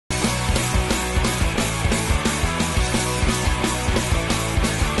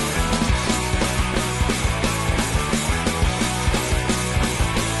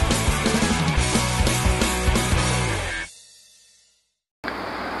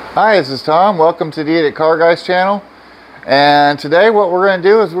Hi, this is Tom. Welcome to the Idiot Car Guys channel. And today what we're going to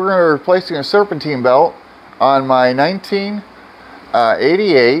do is we're going to be replacing a serpentine belt on my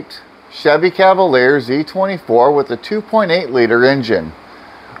 1988 Chevy Cavalier Z24 with a 2.8 liter engine.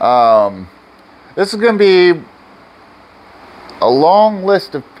 This is going to be a long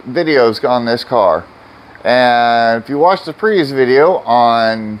list of videos on this car. And if you watch the previous video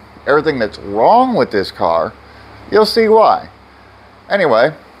on everything that's wrong with this car, you'll see why.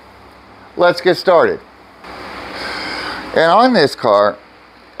 Anyway, let's get started. And on this car,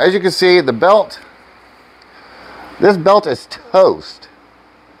 as you can see, the belt, this belt is toast.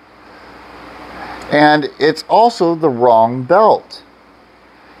 And it's also the wrong belt.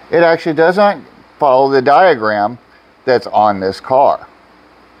 It actually does not follow the diagram that's on this car.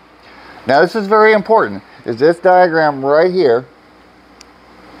 Now this is very important, is this diagram right here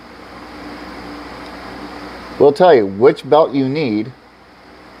will tell you which belt you need,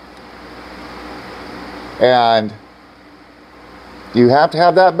 and you have to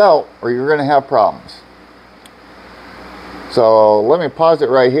have that belt or you're going to have problems. So let me pause it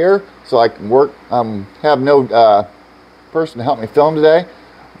right here so I can work, have no person to help me film today.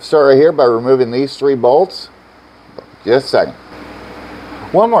 Start right here by removing these 3 bolts. Just a second.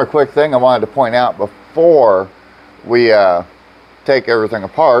 One more quick thing I wanted to point out before we take everything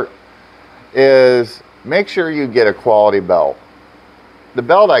apart is make sure you get a quality belt. The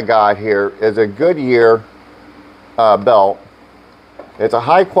belt I got here is a Goodyear belt. It's a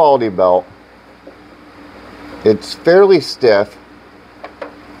high quality belt. It's fairly stiff,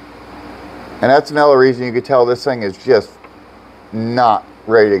 and that's another reason you could tell this thing is just not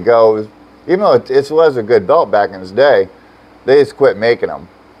ready to go. Even though it was a good belt back in its day, they just quit making them.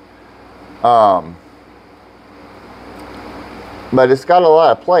 But it's got a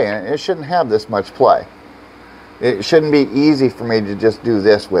lot of play in it. It shouldn't have this much play. It shouldn't be easy for me to just do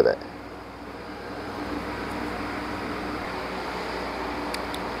this with it.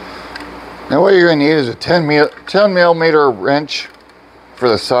 Now what you're going to need is a 10 millimeter wrench for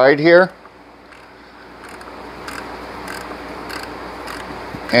the side here,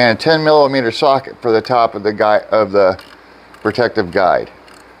 and a 10 millimeter socket for the top of the protective guide.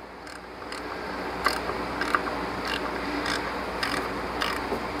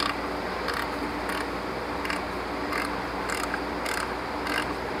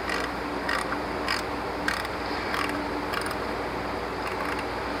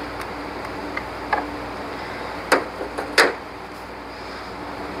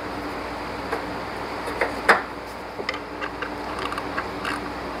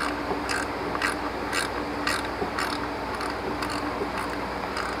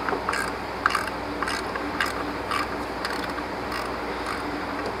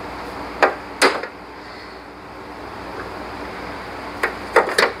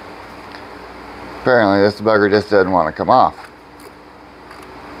 Apparently this bugger just doesn't want to come off.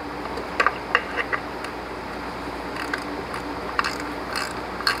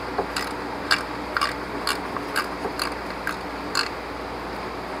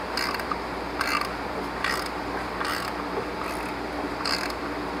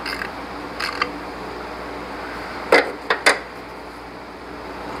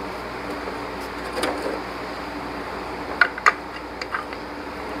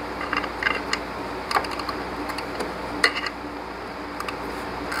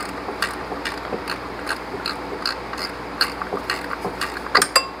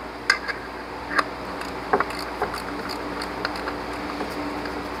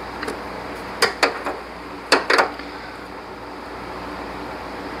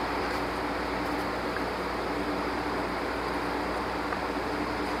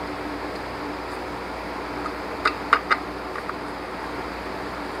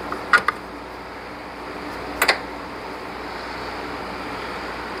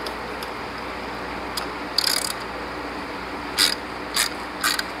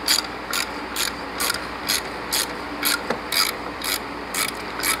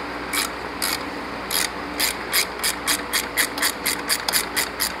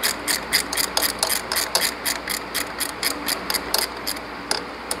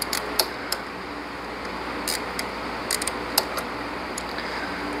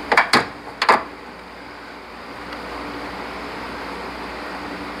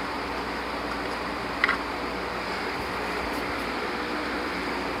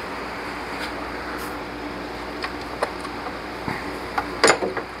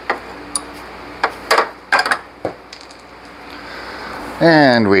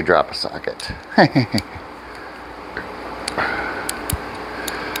 And we drop a socket.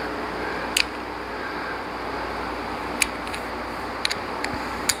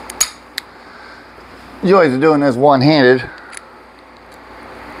 Joys of doing this one-handed.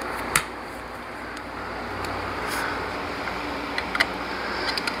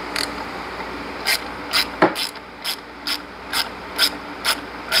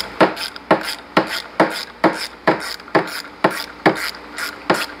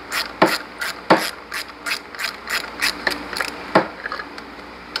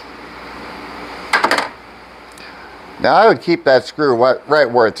 Now I would keep that screw right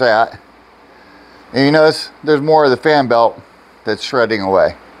where it's at. And you notice there's more of the fan belt that's shredding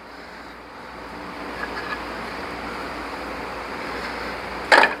away.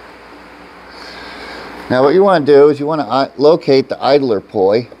 Now what you want to do is you want to locate the idler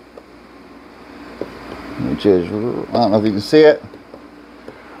pulley, which is, I don't know if you can see it,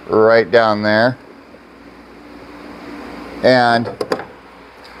 right down there. And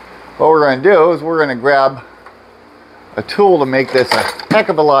what we're going to do is we're going to grab a tool to make this a heck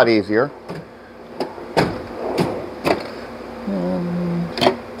of a lot easier.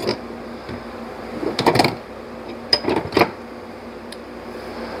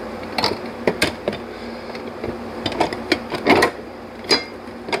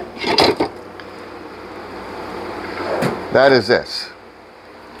 That is this.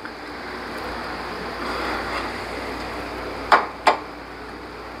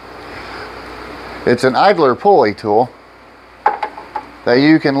 It's an idler pulley tool that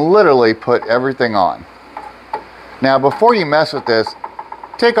you can literally put everything on. Now before you mess with this,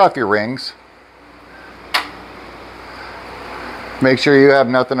 take off your rings. Make sure you have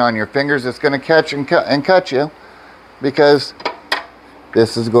nothing on your fingers that's going to catch and cut you, because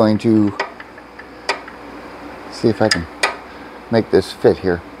this is going to, see if I can make this fit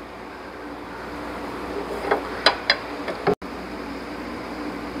here.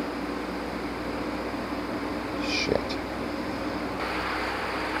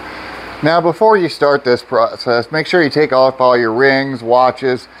 Now before you start this process, make sure you take off all your rings,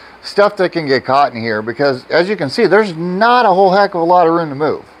 watches, stuff that can get caught in here, because as you can see, there's not a whole heck of a lot of room to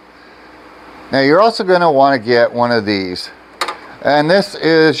move. Now you're also going to want to get one of these, and this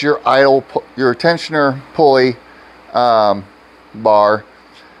is your your tensioner pulley bar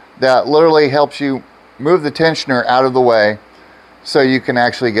that literally helps you move the tensioner out of the way so you can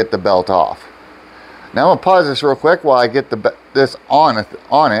actually get the belt off. Now I'm going to pause this real quick while I get this on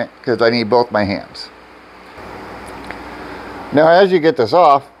it, because I need both my hands. Now as you get this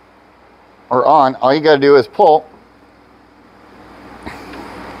off, or on, all you got to do is pull,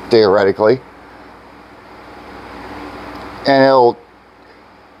 theoretically, and it'll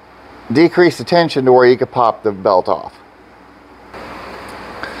decrease the tension to where you can pop the belt off.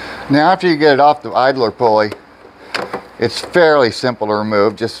 Now after you get it off the idler pulley, it's fairly simple to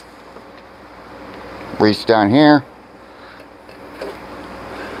remove. Just reach down here,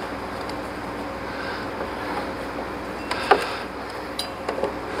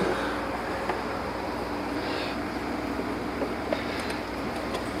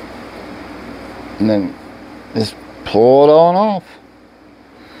 and then just pull it on off.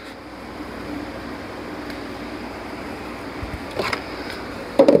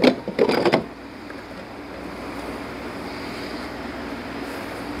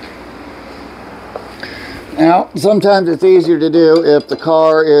 Now, sometimes it's easier to do if the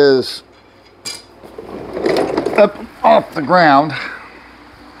car is up off the ground.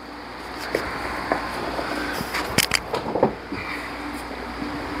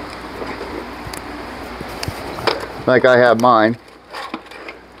 Like I have mine.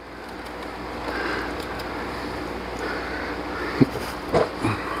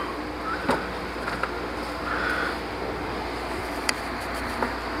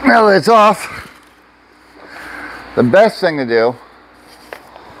 Now that it's off, the best thing to do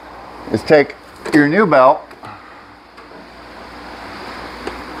is take your new belt,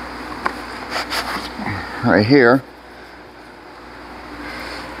 right here,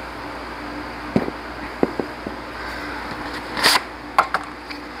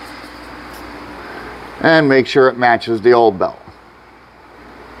 and make sure it matches the old belt,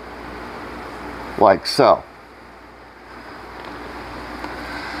 like so.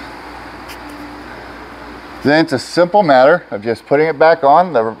 Then it's a simple matter of just putting it back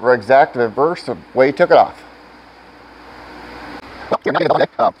on the exact reverse of the way you took it off.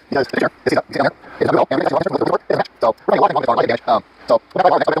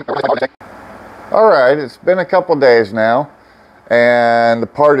 Alright, it's been a couple days now, and the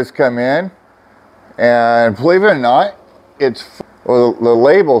part has come in, and believe it or not, well, the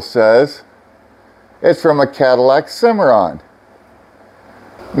label says it's from a Cadillac Cimarron.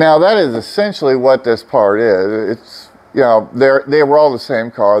 Now that is essentially what this part is. It's, you know, they were all the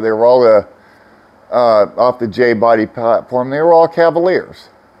same car. They were all the off the J body platform. They were all Cavaliers.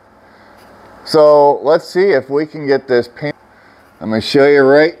 So let's see if we can get this paint. I'm going to show you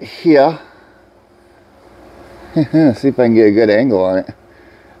right here. See if I can get a good angle on it.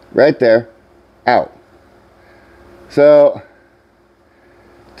 Right there. Out. So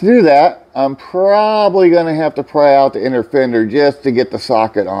to do that, I'm probably going to have to pry out the inner fender just to get the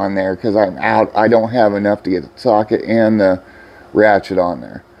socket on there, because I'm out. I don't have enough to get the socket and the ratchet on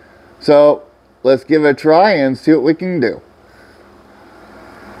there. So let's give it a try and see what we can do.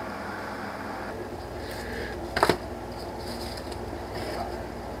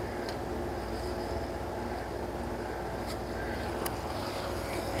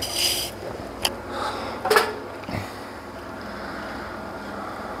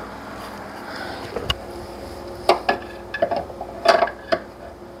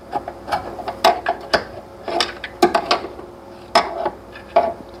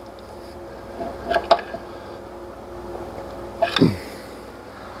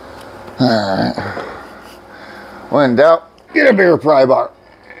 Alright. When in doubt, get a bigger pry bar.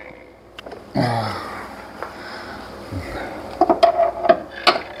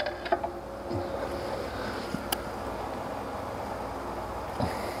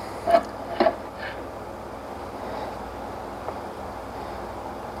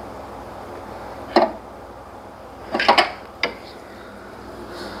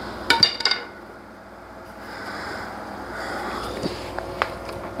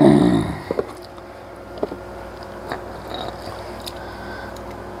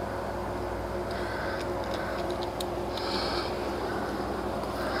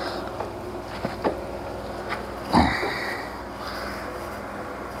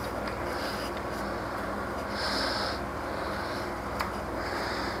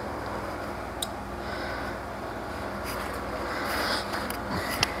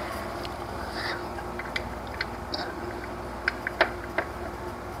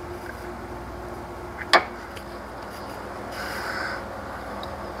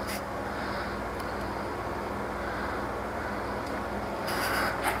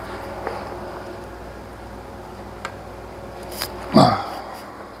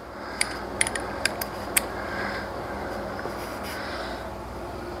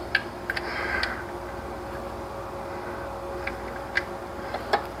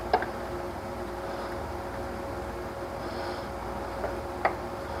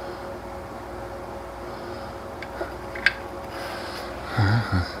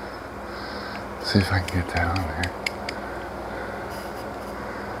 See if I can get that on there.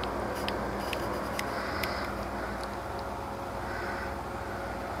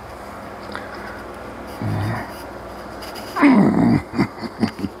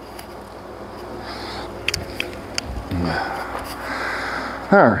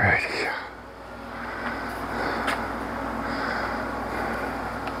 All right.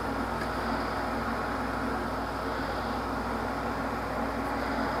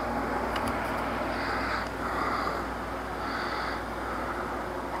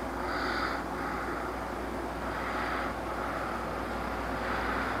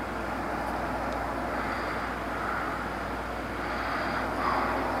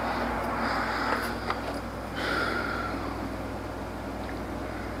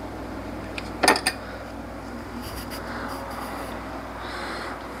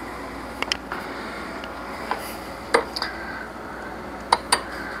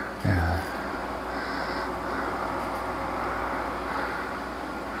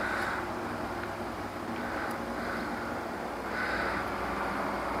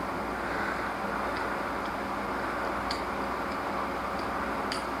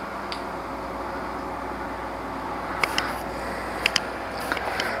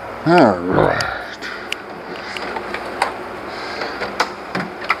 All right.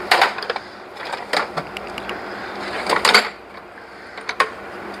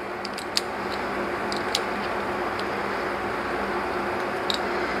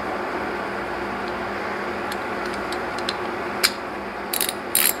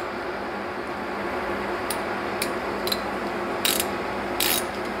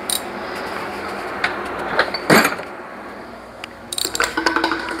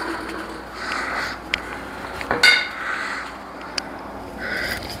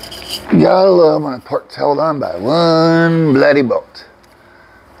 Gotta love my parts held on by one bloody bolt.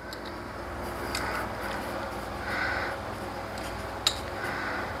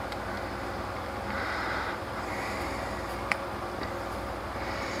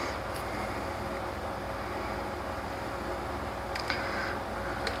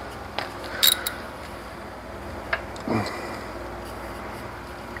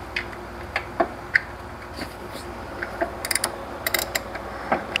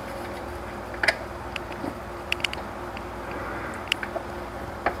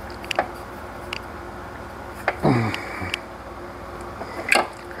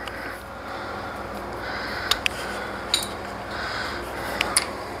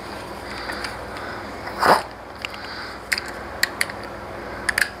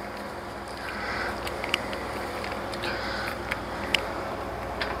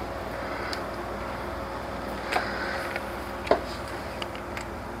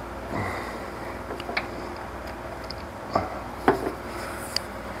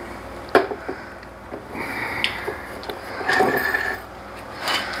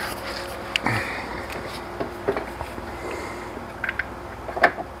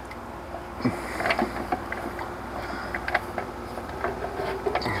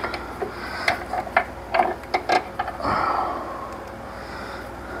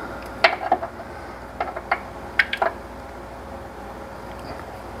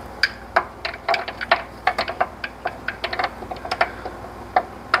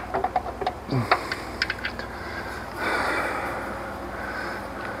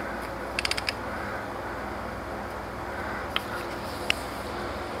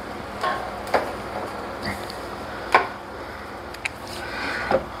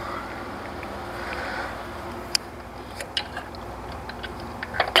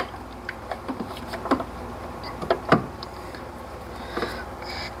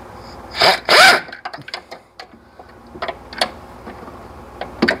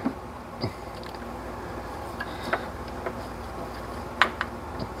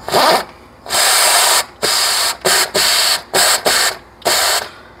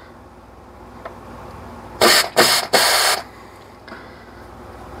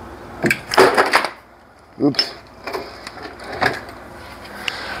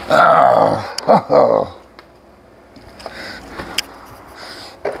 Oh.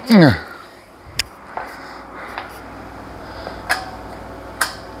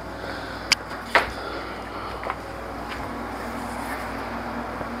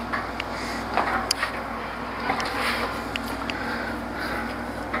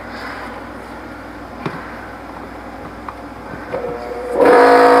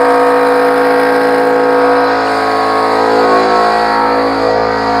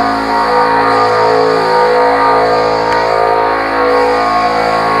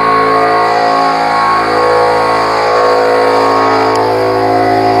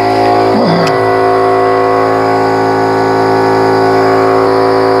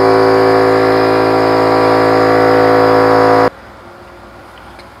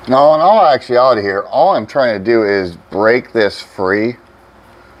 Now, in all actuality here, all I'm trying to do is break this free.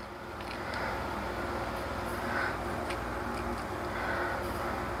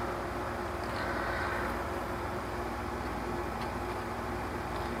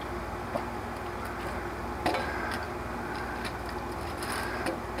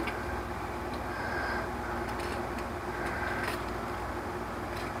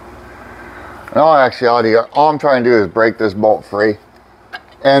 In all actuality, all I'm trying to do is break this bolt free.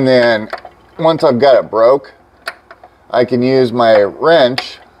 And then once I've got it broke, I can use my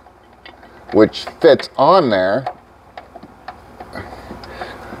wrench, which fits on there,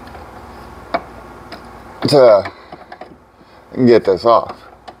 to get this off.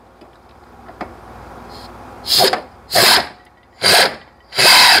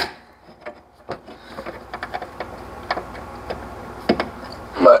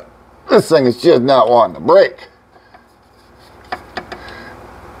 But this thing is just not wanting to break.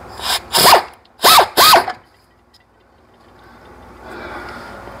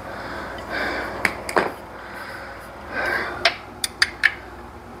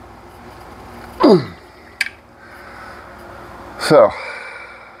 So,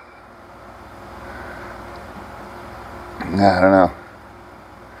 I don't know.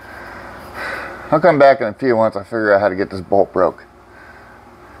 I'll come back in a few once I figure out how to get this bolt broke.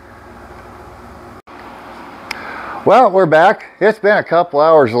 Well, we're back. It's been a couple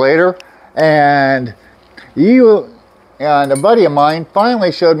hours later, and a buddy of mine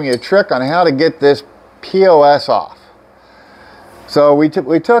finally showed me a trick on how to get this POS off. So we took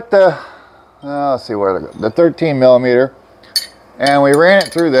the, let's see where the 13 millimeter, and we ran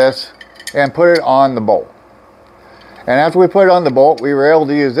it through this and put it on the bolt. And after we put it on the bolt, we were able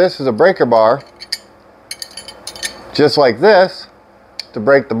to use this as a breaker bar, just like this, to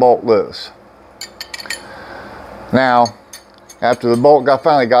break the bolt loose. Now, after the bolt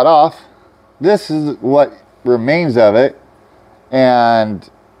finally got off, this is what remains of it. And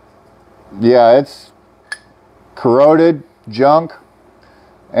yeah, it's corroded, junk,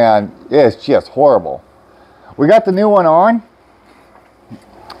 and it's just horrible. We got the new one on,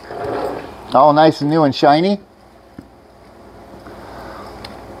 all nice and new and shiny.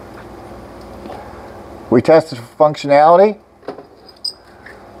 We tested for functionality,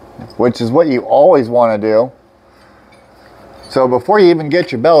 which is what you always want to do. So before you even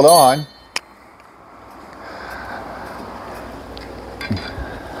get your belt on,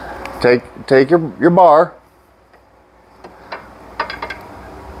 take your bar,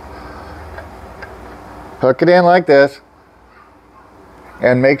 hook it in like this,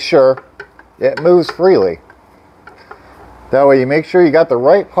 and make sure it moves freely. That way you make sure you got the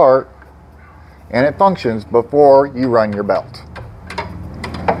right part and it functions before you run your belt.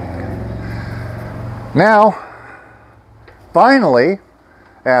 Now, finally,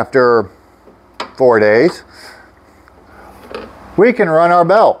 after 4 days, we can run our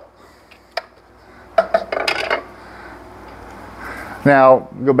belt. Now,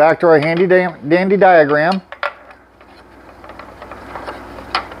 go back to our handy dandy diagram.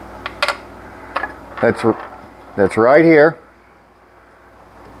 That's right here.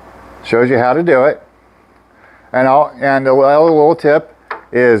 Shows you how to do it. And the little tip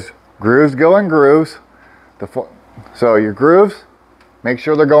is grooves go in grooves. So your grooves, make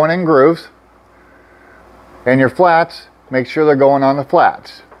sure they're going in grooves. And your flats, make sure they're going on the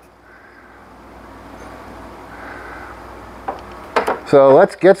flats. So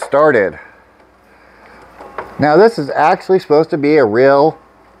let's get started. Now this is actually supposed to be a real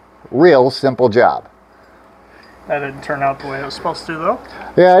simple job. That didn't turn out the way it was supposed to, though.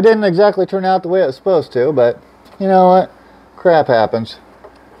 Yeah, it didn't exactly turn out the way it was supposed to, but you know what? Crap happens.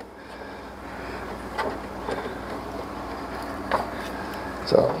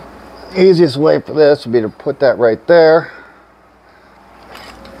 So, easiest way for this would be to put that right there.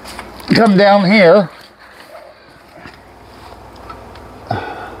 Come down here.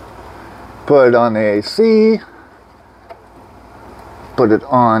 Put it on the AC. Put it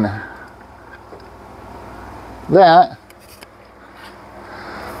on that.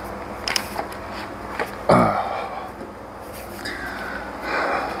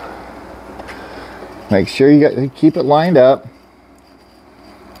 Make sure you keep it lined up.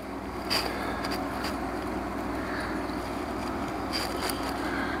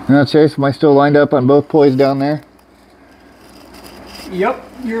 Now, Chase, am I still lined up on both pulleys down there? Yep,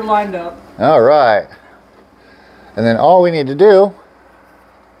 you're lined up. All right. And then all we need to do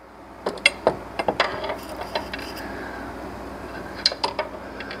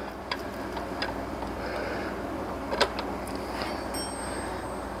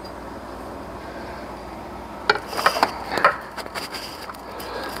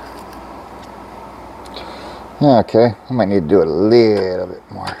okay, I might need to do it a little bit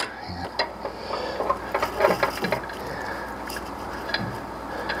more. Hang on.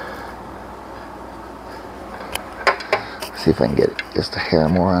 See if I can get just a hair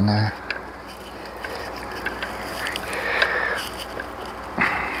more on there.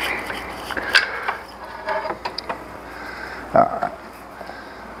 Alright.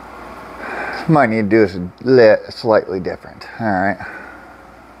 Might need to do this slightly different. Alright.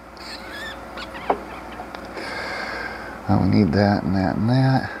 Oh, we need that and that and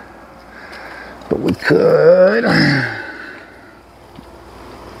that. But we could.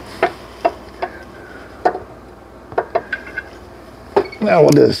 Well,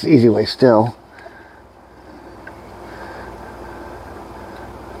 we'll do this the easy way still.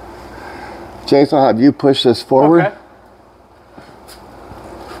 Chase, I'll have you push this forward. Okay.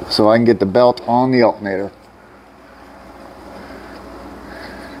 So I can get the belt on the alternator.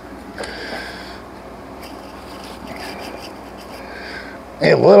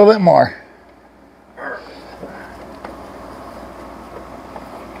 A little bit more.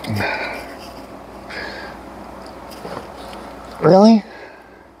 Really?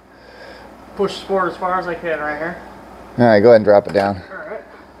 Push forward as far as I can right here. All right, go ahead and drop it down. All right.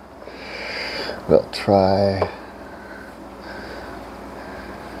 We'll try.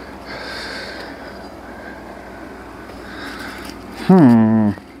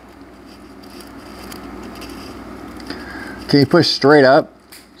 Can you push straight up?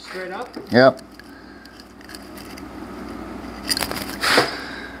 Straight up? Yep.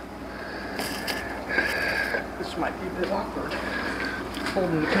 This might be a bit awkward.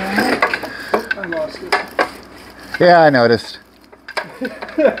 Holding the camera. Oh, I lost it. Yeah, I noticed.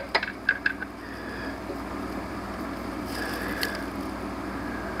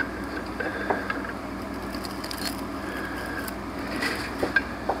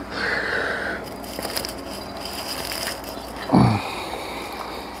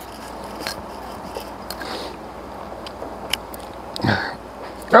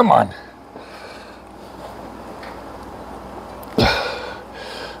 Come on.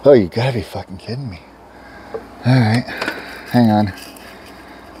 Oh, you gotta be fucking kidding me. All right, hang on.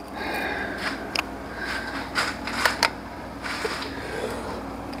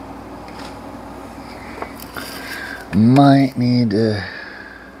 Might need to.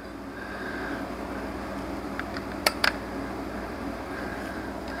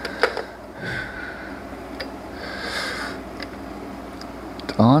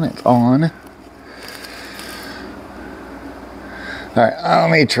 It's on. All right, let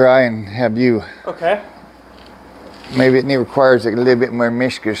me try and have you. Okay. Maybe it requires a little bit more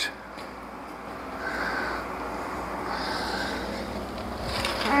miscus.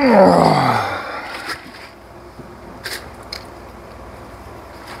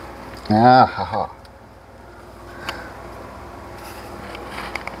 Ah, ha, ha.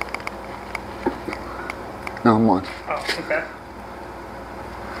 No, I'm on. Oh, okay.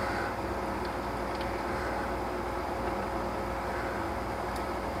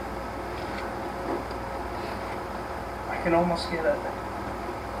 I can almost get it.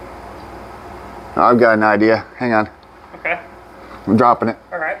 I've got an idea. Hang on. Okay. I'm dropping it.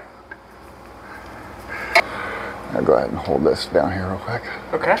 All right. I'll go ahead and hold this down here real quick.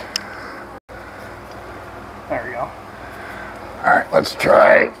 Okay. There we go. All right, let's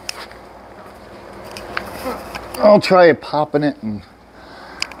try. I'll try popping it and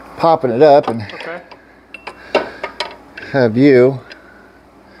popping it up and Okay. have you.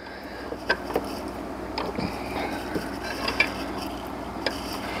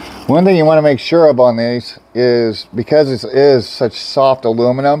 One thing you want to make sure of on these is because this is such soft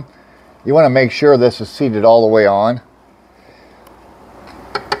aluminum, you want to make sure this is seated all the way on.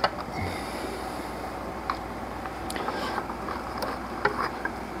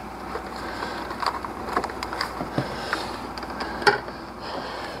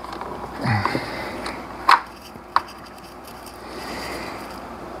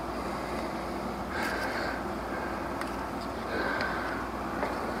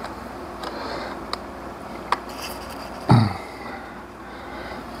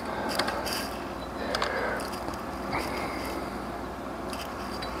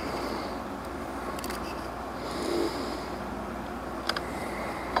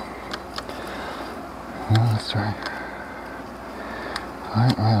 Let's try.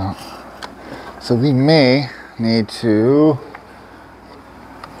 Alright, well. So we may need to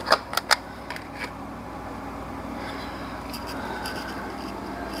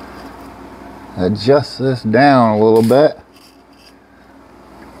adjust this down a little bit.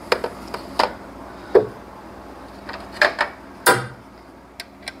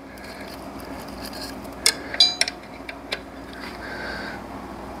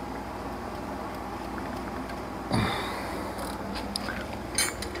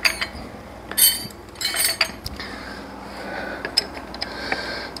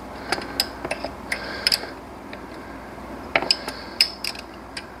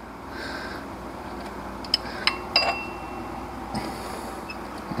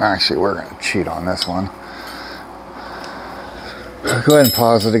 Actually, we're going to cheat on this one. Go ahead and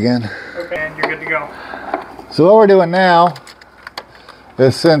pause it again. Okay, and you're good to go. So what we're doing now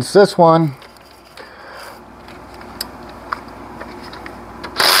is, since this one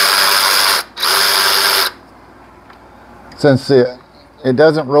it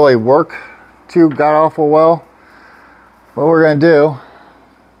doesn't really work too god-awful well, what we're going to do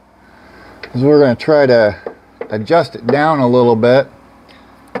is we're going to try to adjust it down a little bit.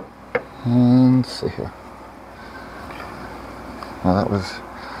 And let's see here. Well, that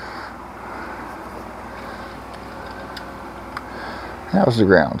was the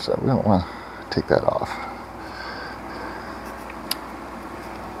ground, so we don't want to take that off.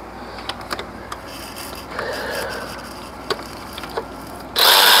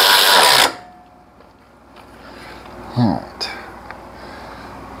 All right.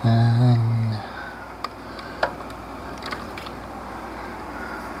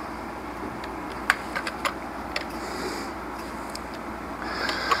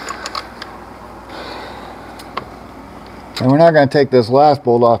 And we're not going to take this last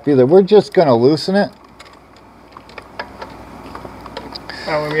bolt off either. We're just going to loosen it.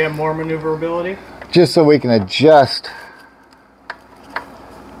 That way we have more maneuverability. Just so we can adjust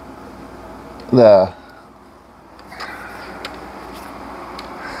the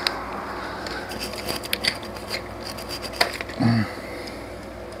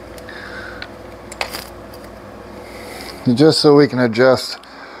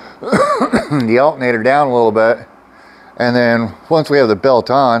the alternator down a little bit. And then once we have the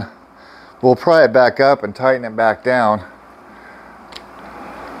belt on, we'll pry it back up and tighten it back down.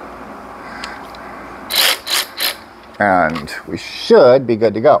 And we should be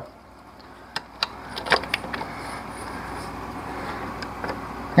good to go.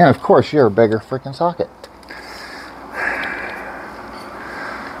 And of course, you're a bigger freaking socket.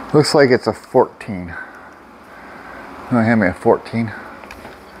 Looks like it's a 14. Oh, hand me a 14.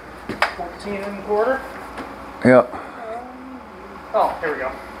 14 and a quarter? Yep. Oh, here we go.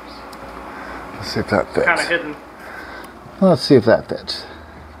 Let's see if that fits. Kind of hidden. Let's see if that fits.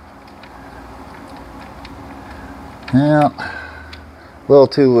 Yeah, a little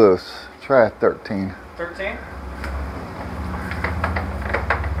too loose. Try a 13. 13? I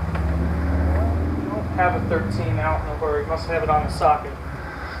don't have a 13 out nowhere. You must have it on the socket.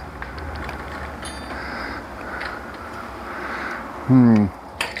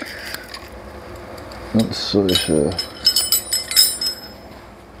 Let's see.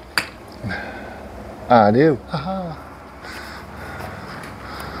 I do. Haha.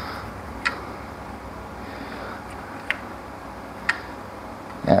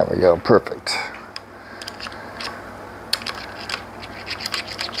 There we go. Perfect.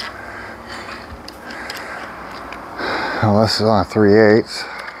 Well, this is on a 3/8,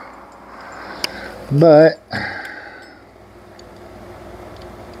 but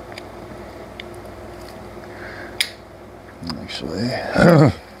actually,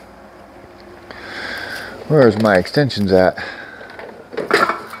 where's my extensions at?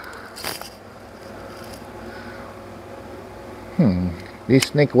 Did you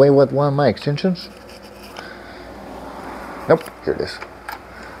sneak away with one of my extensions? Nope, here it is.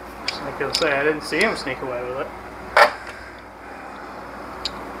 I was going to say, I didn't see him sneak away with it.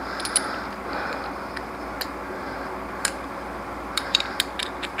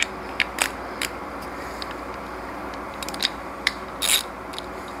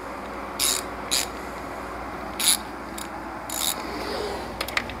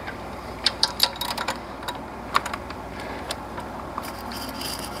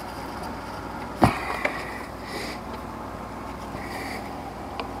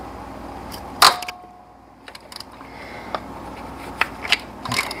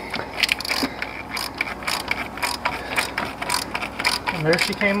 And there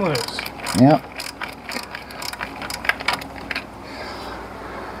she came loose. Yep.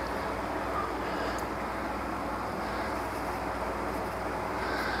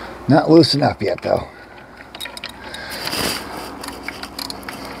 Not loose enough yet though.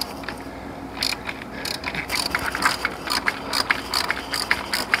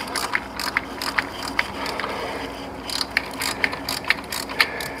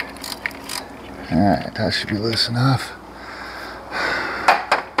 Alright, that should be loose enough.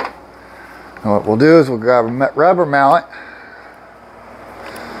 And what we'll do is we'll grab a rubber mallet.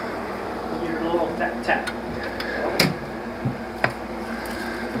 Your little tap tap.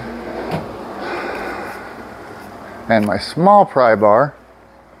 And my small pry bar.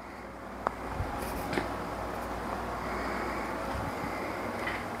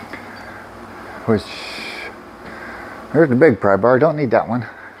 Which, there's the big pry bar, don't need that one.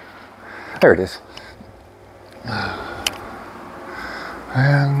 There it is.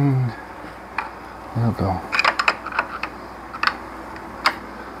 And we'll go.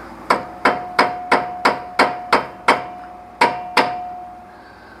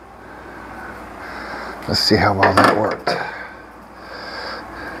 Let's see how well that worked.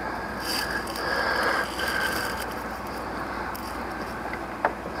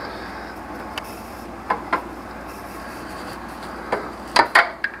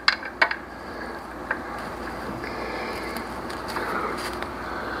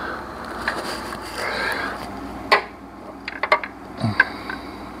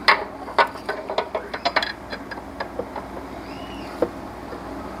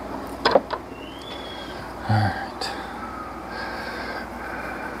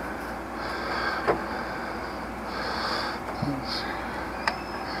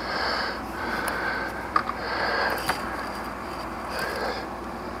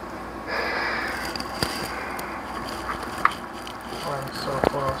 So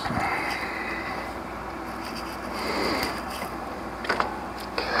close.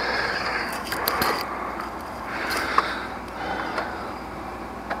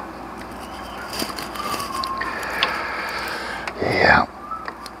 Yeah.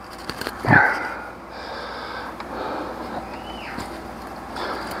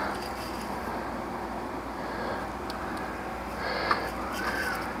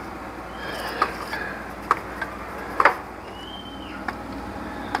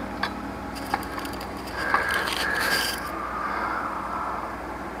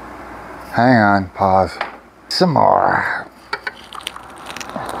 Hang on, pause. Some more.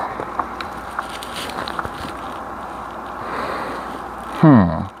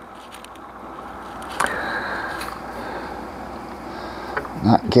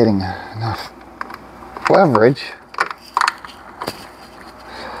 Not getting enough leverage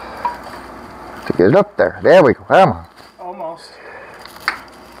to get it up there. There we go. Come on. Almost.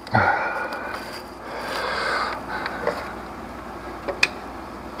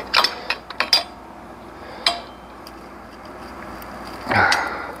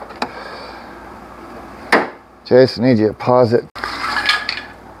 Jason, I need you to pause it.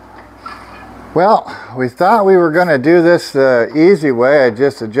 Well, we thought we were going to do this the easy way of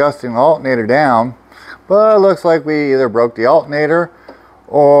just adjusting the alternator down, but it looks like we either broke the alternator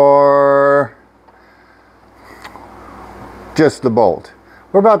or just the bolt.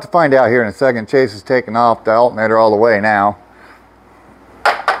 We're about to find out here in a second. Chase is taking off the alternator all the way now.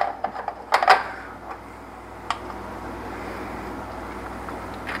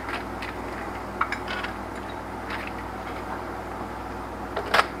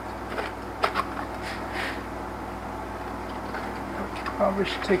 Probably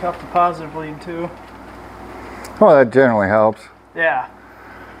should take off the positive lead too. Well, that generally helps. Yeah,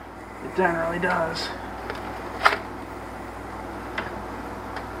 it generally does. Is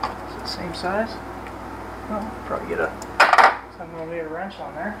it the same size? Well, probably get a 7mm wrench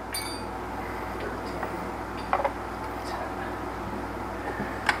on there. 13, 10.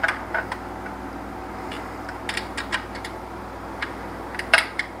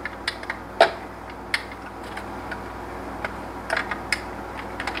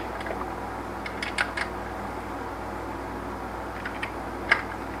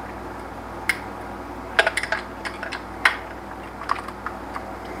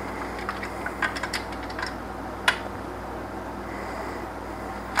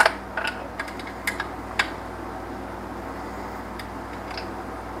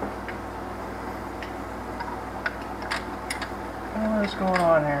 What's going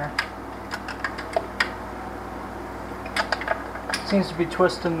on here? Seems to be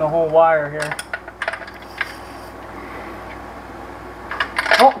twisting the whole wire here.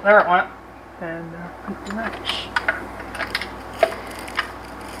 Oh, there it went. And put the wrench.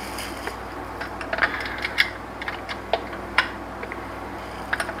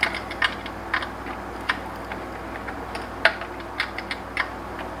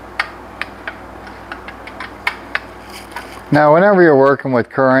 Now, whenever you're working with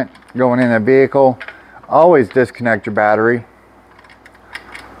current going in a vehicle, always disconnect your battery.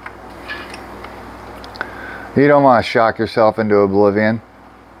 You don't want to shock yourself into oblivion.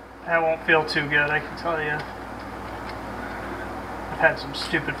 That won't feel too good, I can tell you. I've had some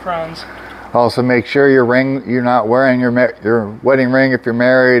stupid friends. Also, make sure you're not wearing your wedding ring if you're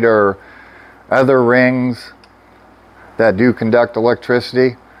married, or other rings that do conduct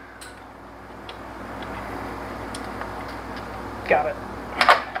electricity. Got it.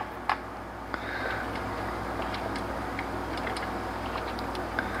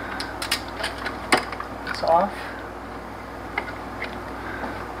 It's off.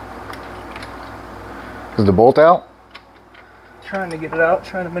 Is the bolt out? Trying to get it out,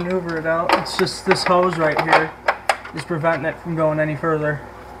 trying to maneuver it out. It's just this hose right here is preventing it from going any further.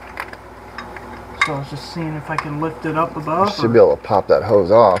 So I was just seeing if I can lift it up above. Should be able to pop that hose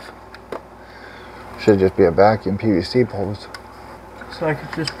off. Should just be a vacuum PVC hose. So I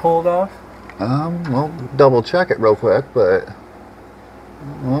could just pull it off? Well, double check it real quick, but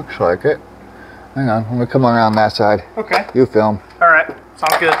looks like it. Hang on, I'm gonna come around that side. Okay. You film. All right,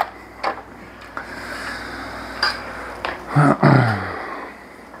 sounds good.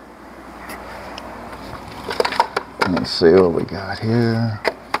 Let's see what we got here.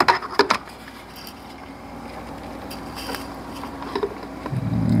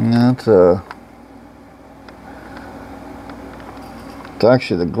 That's it's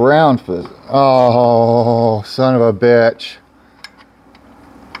actually the ground for. Oh, son of a bitch.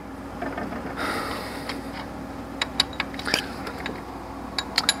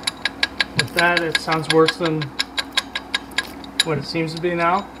 With that, it sounds worse than what it seems to be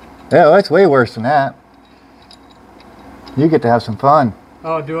now. Yeah, that's way worse than that. You get to have some fun.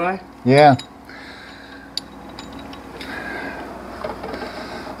 Oh, do I? Yeah.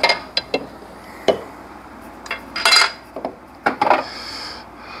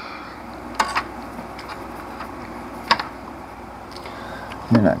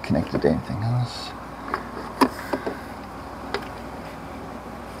 You're not connected to anything else.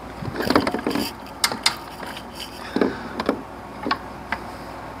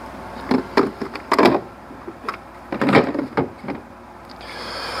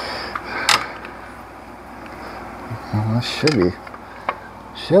 Well, this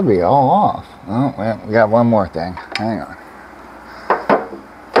should be all off. Oh, well, we got one more thing. Hang on.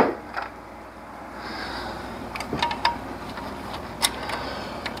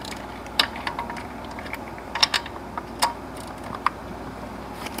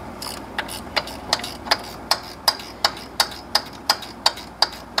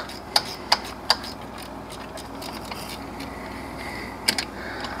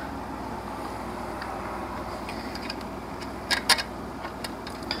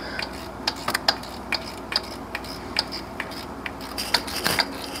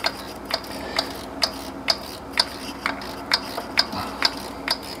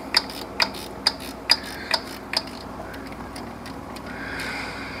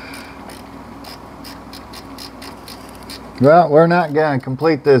 Well, we're not going to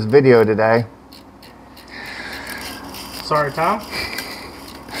complete this video today. Sorry, Tom.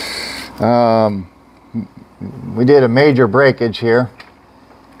 We did a major breakage here.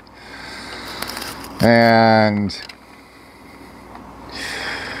 And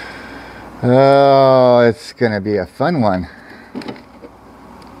oh, it's going to be a fun one.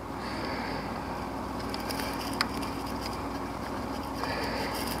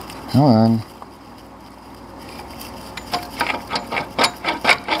 Hold on.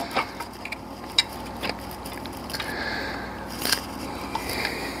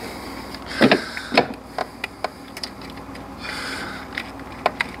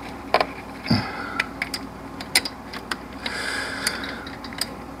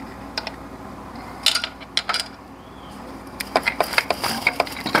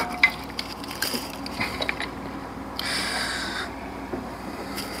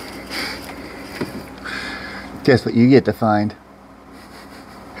 Guess what you get to find?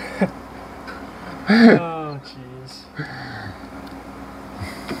 Oh, jeez.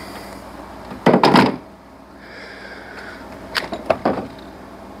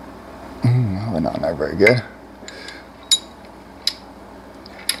 That went on there very good.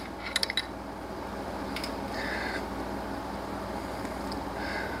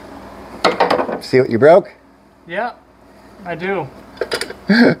 See what you broke? Yeah, I do.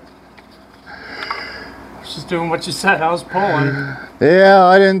 Just doing what you said. I was pulling. Yeah,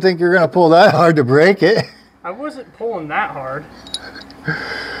 I didn't think you were going to pull that hard to break it. I wasn't pulling that hard.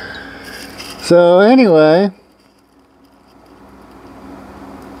 So anyway,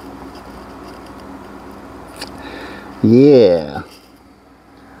 Yeah.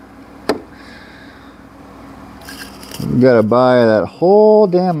 You gotta buy that whole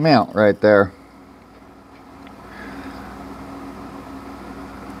damn mount right there.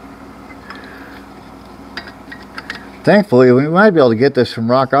 Thankfully, we might be able to get this from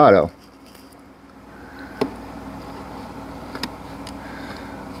Rock Auto.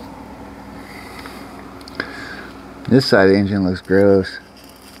 This side of the engine looks gross.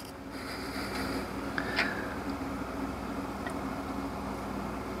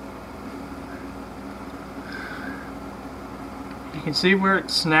 You can see where it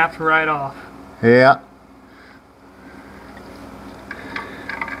snapped right off. Yeah.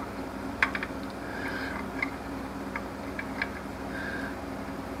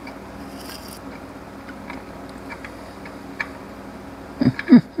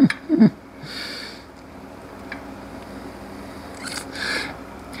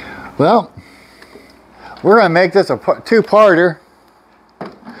 Well, we're going to make this a two-parter.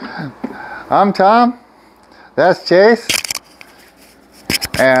 I'm Tom. That's Chase.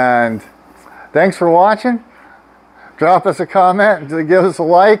 And thanks for watching. Drop us a comment, give us a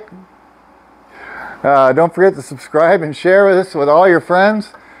like. Don't forget to subscribe and share this with all your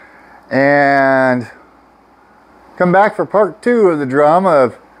friends. And come back for part 2 of the drama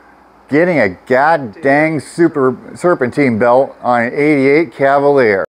of getting a god dang super serpentine belt on an '88 Cavalier.